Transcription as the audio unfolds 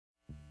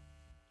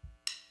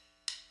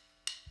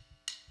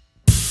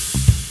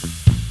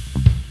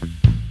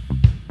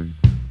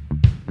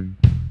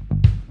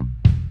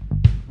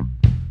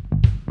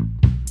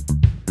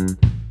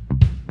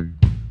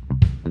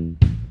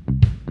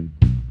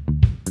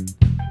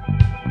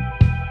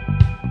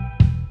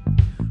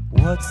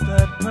What's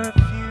that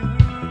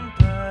perfume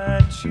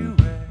that you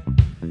wear?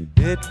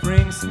 It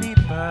brings me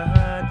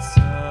back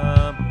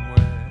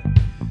somewhere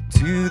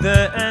to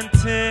the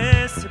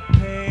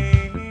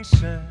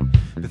anticipation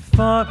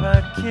before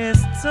I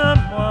kissed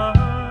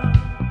someone.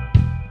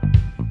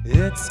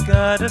 It's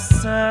got a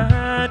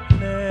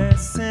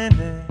sadness in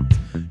it,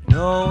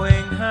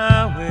 knowing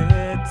how it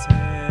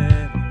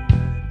ended.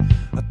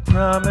 A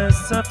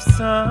promise of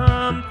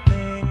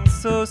something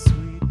so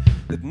sweet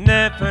that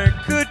never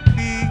could be.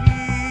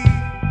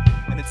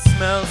 And it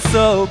smells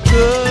so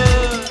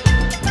good,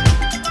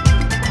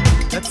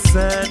 that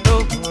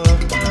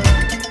sandalwood,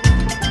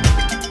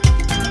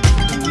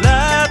 the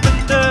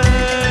lavender,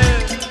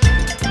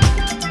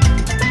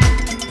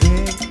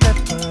 pink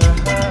pepper,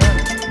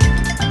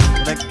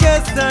 and I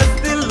guess I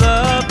still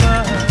love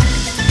her.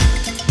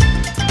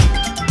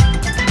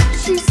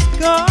 She's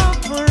gone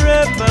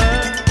forever,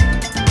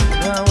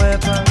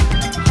 however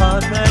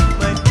hard that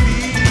might be.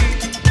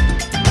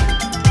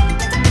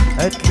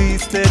 At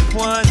least it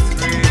was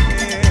real,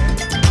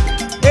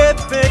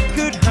 if it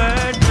could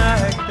hurt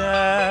like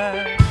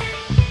that.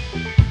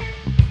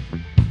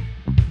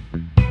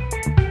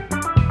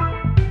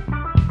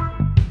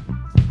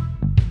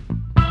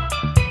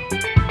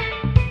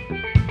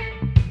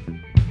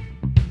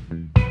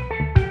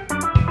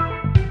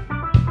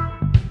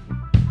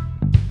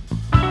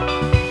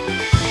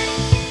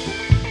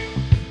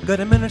 Got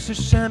a miniature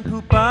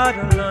shampoo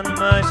bottle on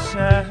my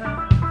shelf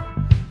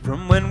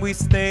from when we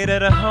stayed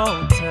at a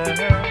hotel.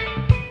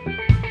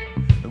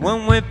 And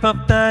one whip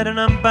of that and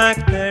I'm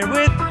back there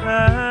with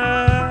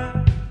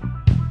her.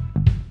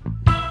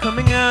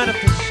 Coming out of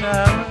the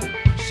shower,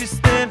 she's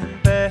still in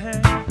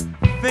bed,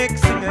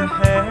 fixing her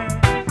hair.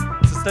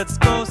 Says let's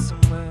go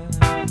somewhere.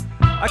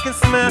 I can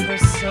smell her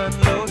sun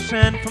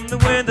lotion from the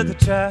wind of the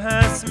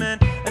jasmine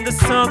and the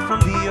salt from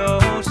the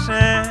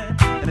ocean.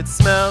 And it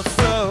smells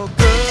so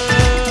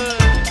good,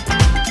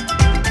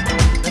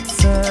 that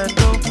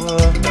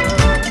sandalwood,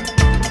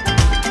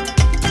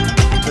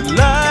 the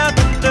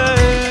lavender,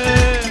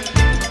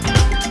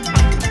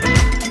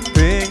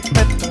 pink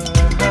pepper,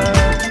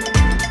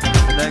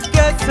 and I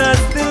guess I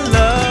still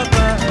love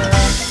her.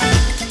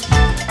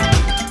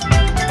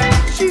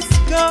 She's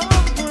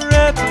gone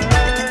forever,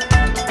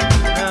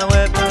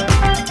 however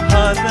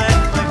hard that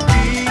might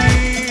be.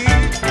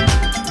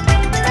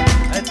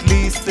 At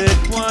least it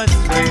was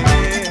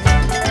real,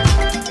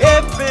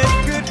 if it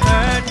could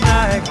hurt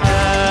like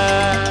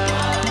that.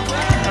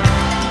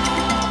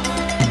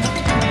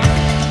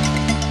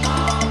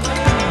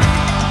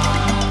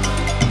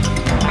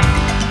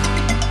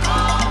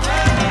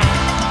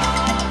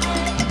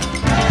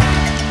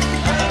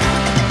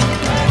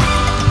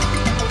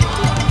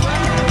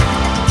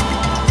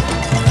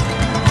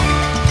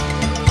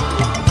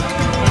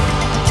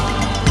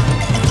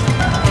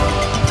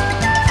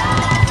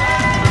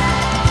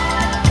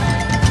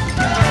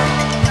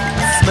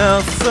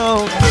 Smells so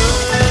good,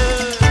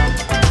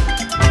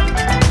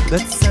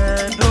 that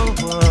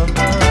sandalwood,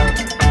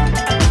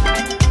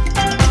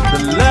 the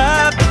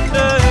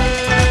lavender,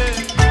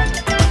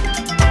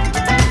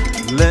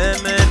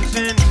 lemon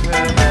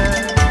ginger,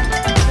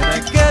 and I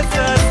guess I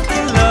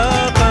still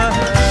love her.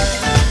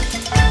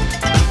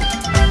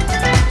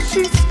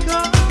 She's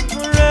gone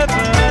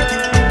forever,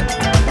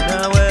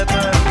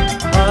 however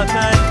hard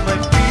that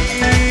might be.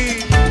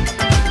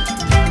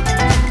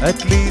 At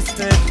least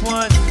it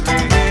was real.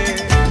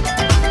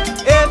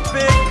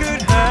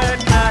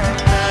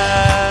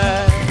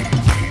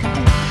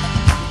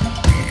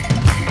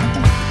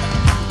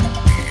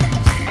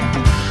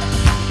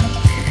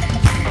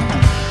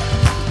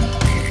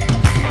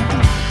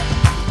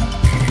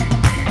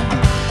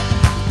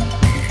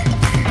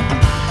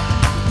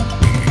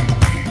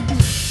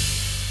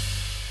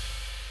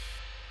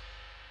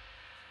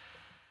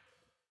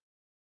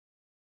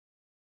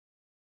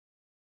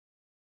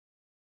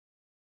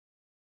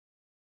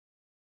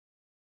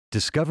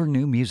 Discover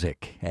new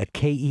music at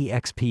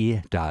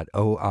KEXP.org.